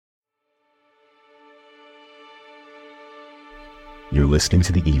You're listening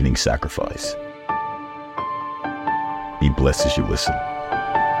to the Evening Sacrifice. Be blessed as you listen.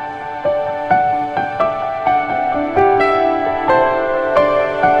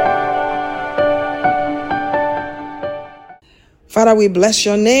 Father, we bless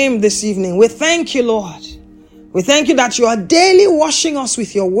your name this evening. We thank you, Lord. We thank you that you are daily washing us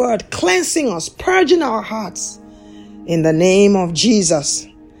with your word, cleansing us, purging our hearts. In the name of Jesus.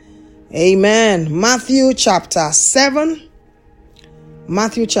 Amen. Matthew chapter 7.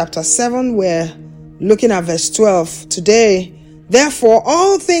 We're looking at verse 12 today. Therefore,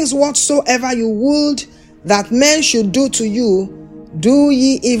 all things whatsoever you would that men should do to you, do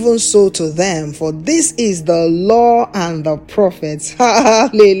ye even so to them. For this is the law and the prophets.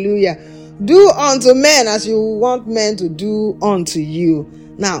 Hallelujah. Do unto men as you want men to do unto you.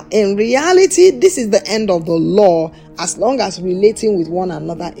 Now, in reality, this is the end of the law as long as relating with one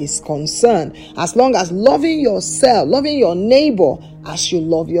another is concerned. As long as loving yourself, loving your neighbor as you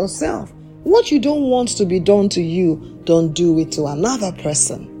love yourself. What you don't want to be done to you, don't do it to another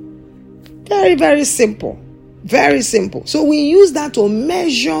person. Very, very simple. Very simple. So we use that to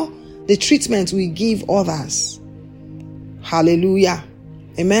measure the treatment we give others. Hallelujah.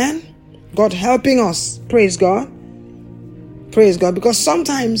 Amen. God helping us. Praise God. Praise God. Because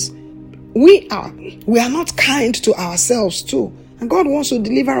sometimes we are not kind to ourselves too. And God wants to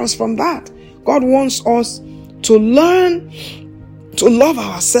deliver us from that. God wants us to learn to love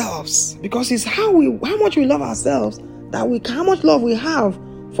ourselves. Because it's how much we love ourselves, how much love we have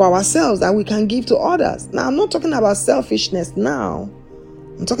for ourselves that we can give to others. Now, I'm not talking about selfishness now.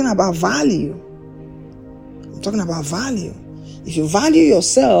 I'm talking about value. If you value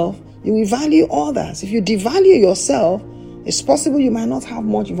yourself, you will value others. If you devalue yourself, it's possible you might not have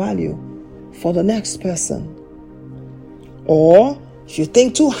much value for the next person. Or if you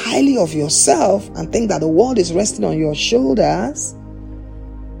think too highly of yourself and think that the world is resting on your shoulders,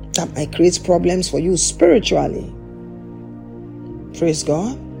 that might create problems for you spiritually. Praise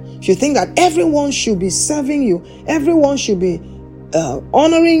God. If you think that everyone should be serving you, everyone should be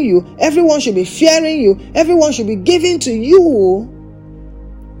honoring you, everyone should be fearing you, everyone should be giving to you,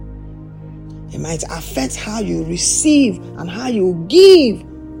 it might affect how you receive and how you give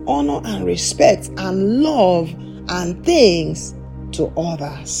honor and respect and love and things to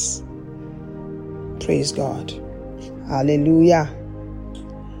others. Praise God. Hallelujah.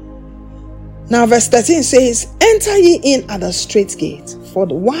 Now verse 13 says, enter ye in at the straight gate, for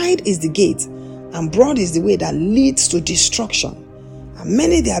wide is the gate, and broad is the way that leads to destruction, and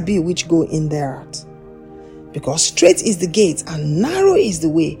many there be which go in thereat. Because straight is the gate, and narrow is the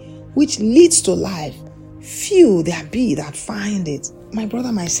way which leads to life, few there be that find it. My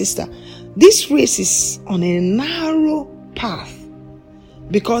brother, my sister, this race is on a narrow path,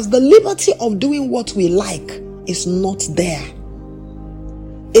 because the liberty of doing what we like is not there.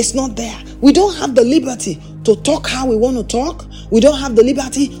 It's not there. We don't have the liberty to talk how we want to talk. We don't have the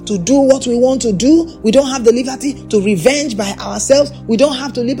liberty to do what we want to do. We don't have the liberty to revenge by ourselves. We don't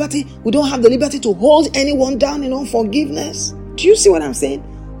have the liberty to hold anyone down in unforgiveness. Do you see what I'm saying?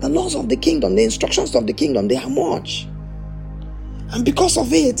 The laws of the kingdom, the instructions of the kingdom, they are much. And because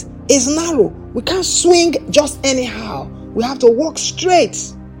of it, it's narrow. We can't swing just anyhow. We have to walk straight.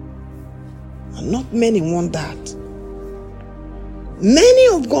 And not many want that.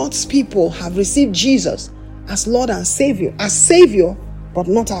 Many of God's people have received Jesus as Lord and Savior, but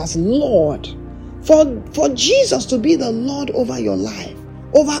not as Lord. For Jesus to be the Lord over your life,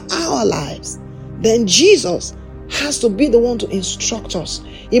 over our lives, then Jesus has to be the one to instruct us.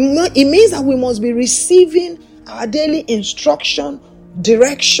 It means that we must be receiving our daily instruction,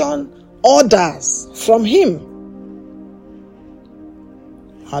 direction, orders from Him.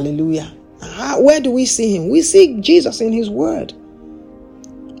 Hallelujah. Where do we see Him? We see Jesus in His Word.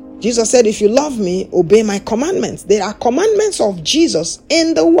 Jesus said, if you love me, obey my commandments. There are commandments of Jesus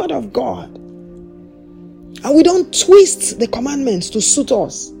in the Word of God. And we don't twist the commandments to suit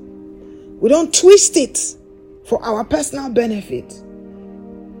us. We don't twist it for our personal benefit.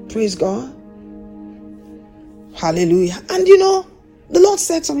 Praise God. Hallelujah. And the Lord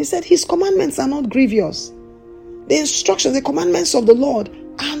said something. He said his commandments are not grievous. The instructions, the commandments of the Lord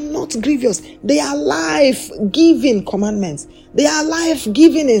are not grievous. They are life-giving commandments. They are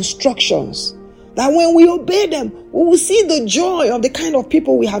life-giving instructions. That when we obey them, we will see the joy of the kind of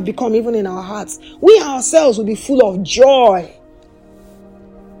people we have become even in our hearts. We ourselves will be full of joy.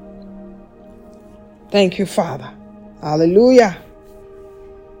 Thank you, Father. Hallelujah.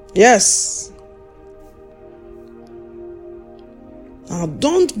 Yes. Now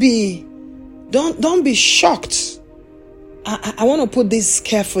don't be shocked. I want to put this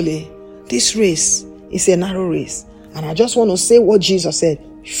carefully. This race is a narrow race. And I just want to say what Jesus said.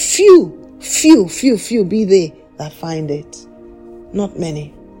 Few be they that find it. Not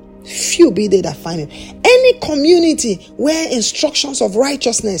many. Few be they that find it. Any community where instructions of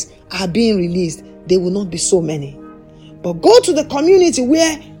righteousness are being released, they will not be so many. But go to the community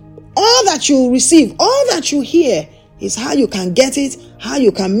where all that you receive, all that you hear is how you can get it, how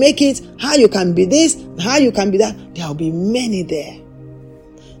you can make it, how you can be this, how you can be that. There will be many there.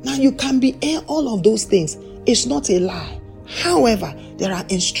 Now you can be all of those things. It's not a lie. However, there are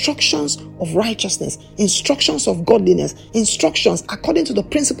instructions of righteousness, instructions of godliness, instructions according to the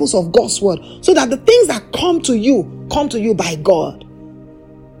principles of God's word, so that the things that come to you by God.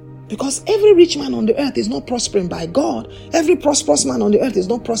 Because every rich man on the earth is not prospering by God. Every prosperous man on the earth is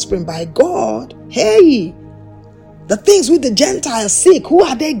not prospering by God. Hey, the things which the Gentiles seek, who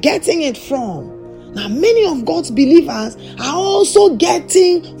are they getting it from? Now, many of God's believers are also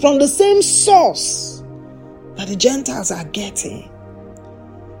getting from the same source that the Gentiles are getting.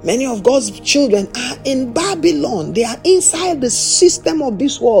 Many of God's children are in Babylon. They are inside the system of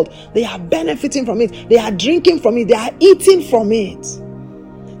this world. They are benefiting from it. They are drinking from it. They are eating from it.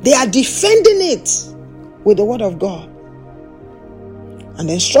 They are defending it with the word of God. And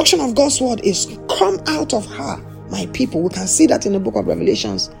the instruction of God's word is, come out of her, my people. We can see that in the book of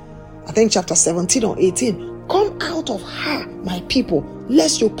Revelations, I think chapter 17 or 18. Come out of her, my people,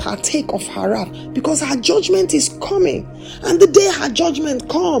 lest you partake of her wrath, because her judgment is coming. And the day her judgment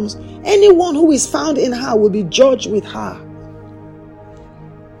comes, anyone who is found in her will be judged with her.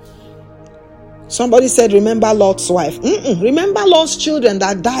 Somebody said, remember Lot's wife. Remember Lot's children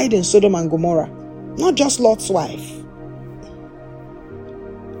that died in Sodom and Gomorrah. Not just Lot's wife.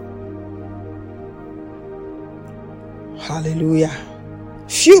 Hallelujah.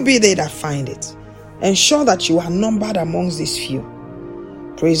 Few be they that find it. Ensure that you are numbered amongst these few.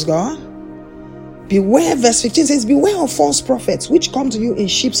 Praise God. Beware, verse 15 says, beware of false prophets, which come to you in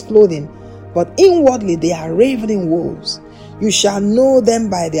sheep's clothing, but inwardly they are ravening wolves. You shall know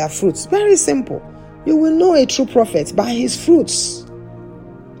them by their fruits. Very simple. You will know a true prophet by his fruits.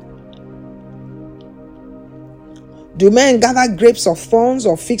 Do men gather grapes of thorns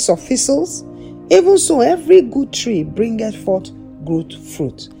or figs of thistles? Even so, every good tree bringeth forth good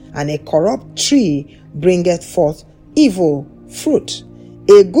fruit, and a corrupt tree bringeth forth evil fruit.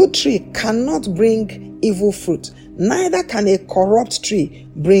 A good tree cannot bring evil fruit, neither can a corrupt tree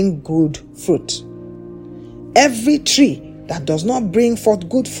bring good fruit. Every tree that does not bring forth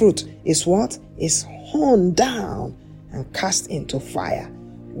good fruit is what? Is hewn down and cast into fire.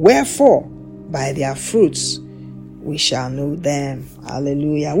 Wherefore, by their fruits we shall know them.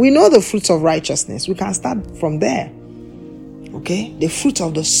 Hallelujah. We know the fruits of righteousness. We can start from there. Okay? The fruit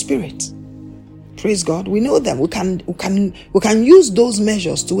of the Spirit. Praise God. We know them. We can use those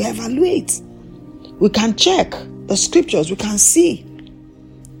measures to evaluate. We can check the scriptures. We can see.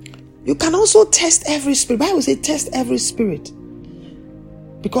 You can also test every spirit. The Bible says test every spirit.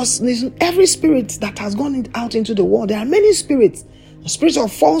 Because every spirit that has gone out into the world, there are many spirits. The spirit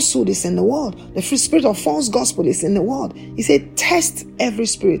of falsehood is in the world. The spirit of false gospel is in the world. He said, test every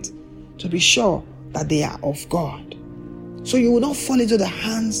spirit to be sure that they are of God. So you will not fall into the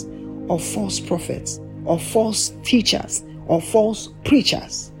hands of false prophets or false teachers or false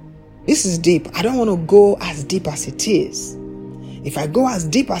preachers. This is deep. I don't want to go as deep as it is. If I go as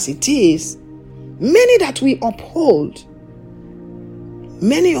deep as it is, many that we uphold,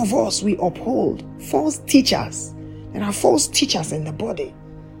 many of us, we uphold false teachers. There are false teachers in the body.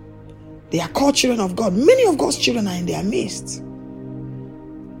 They are called children of God. Many of God's children are in their midst.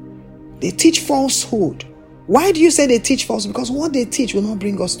 They teach falsehood. Why do you say they teach false? Because what they teach will not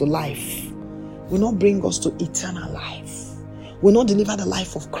bring us to life. Will not bring us to eternal life. Will not deliver the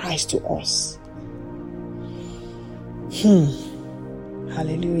life of Christ to us.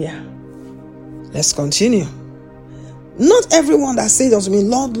 Hallelujah. Let's continue. Not everyone that says unto me,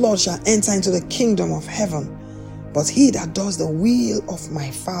 Lord, Lord, shall enter into the kingdom of heaven, but he that does the will of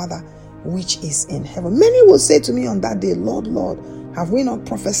my Father which is in heaven. Many will say to me on that day, Lord, Lord, have we not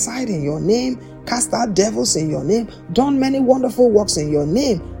prophesied in your name, cast out devils in your name, done many wonderful works in your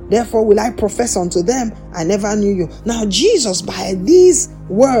name? Therefore will I profess unto them, I never knew you. Now Jesus, by these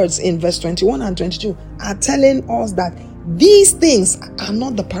words in verse 21 and 22, are telling us that these things are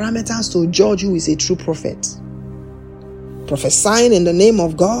not the parameters to judge who is a true prophet. Prophesying in the name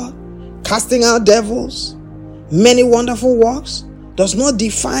of God, casting out devils, many wonderful works, does not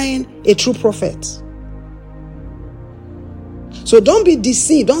define a true prophet. So don't be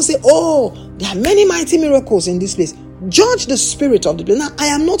deceived. Don't say, oh, there are many mighty miracles in this place. Judge the spirit of the place. Now, I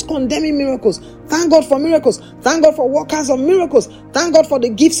am not condemning miracles. Thank God for miracles. Thank God for workers of miracles. Thank God for the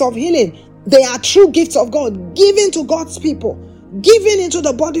gifts of healing. They are true gifts of God, given to God's people, given into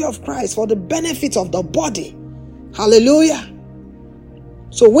the body of Christ for the benefit of the body. Hallelujah.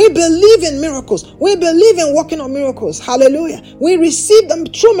 So we believe in miracles. We believe in working on miracles. Hallelujah. We receive them,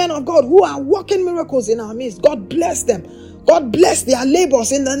 true men of God who are working miracles in our midst. God bless them. God bless their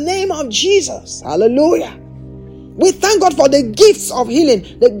labors in the name of Jesus. Hallelujah. We thank God for the gifts of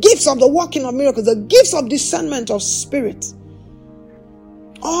healing, the gifts of the working of miracles, the gifts of discernment of spirit.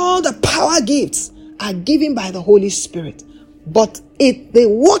 All the power gifts are given by the Holy Spirit. But the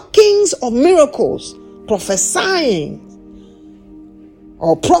workings of miracles, prophesying,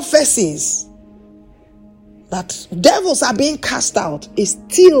 or prophecies that devils are being cast out is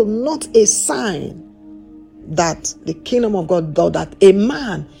still not a sign that the kingdom of God, or that a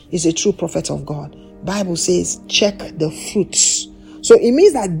man is a true prophet of God. Bible says, check the fruits. So it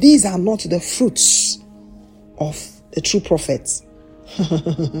means that these are not the fruits of the true prophets.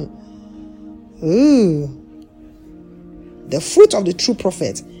 Ooh. The fruit of the true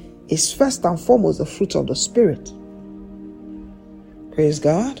prophet is first and foremost the fruit of the Spirit. Praise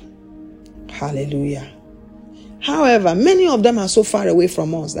God. Hallelujah. However, many of them are so far away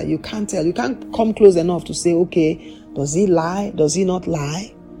from us that you can't tell. You can't come close enough to say, okay, does he lie? Does he not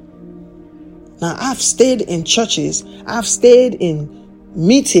lie? Now, I've stayed in churches. I've stayed in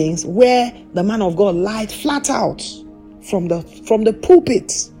meetings where the man of God lied flat out from the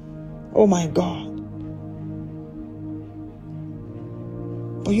pulpit. Oh my God.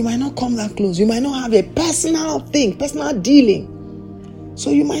 But you might not come that close. You might not have a personal dealing. So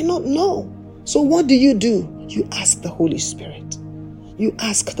you might not know. So what do? You ask the Holy Spirit. You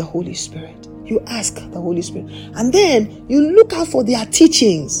ask the Holy Spirit. You ask the Holy Spirit. And then you look out for their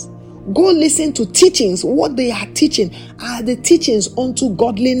teachings. Go listen to teachings. What they are teaching. Are the teachings unto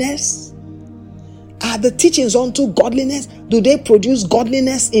godliness? Are the teachings unto godliness? Do they produce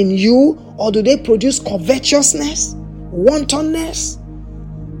godliness in you? Or do they produce covetousness? Wantonness?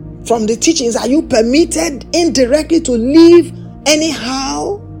 From the teachings, are you permitted indirectly to live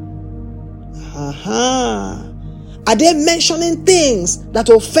anyhow? Are they mentioning things that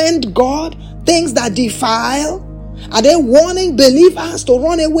offend God? Things that defile? Are they warning believers to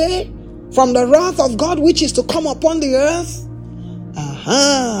run away from the wrath of God which is to come upon the earth?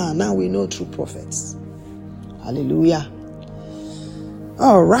 Now we know true prophets. Hallelujah.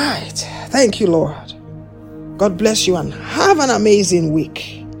 All right. Thank you, Lord. God bless you and have an amazing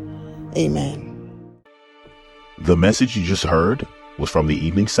week. Amen. The message you just heard was from the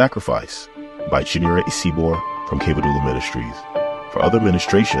Evening Sacrifice by Chinyere Isibor from Kebadula Ministries. For other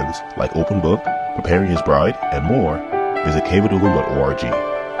ministrations like Open Book, Preparing His Bride, and more, visit kebadula.org.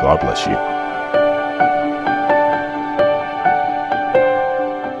 God bless you.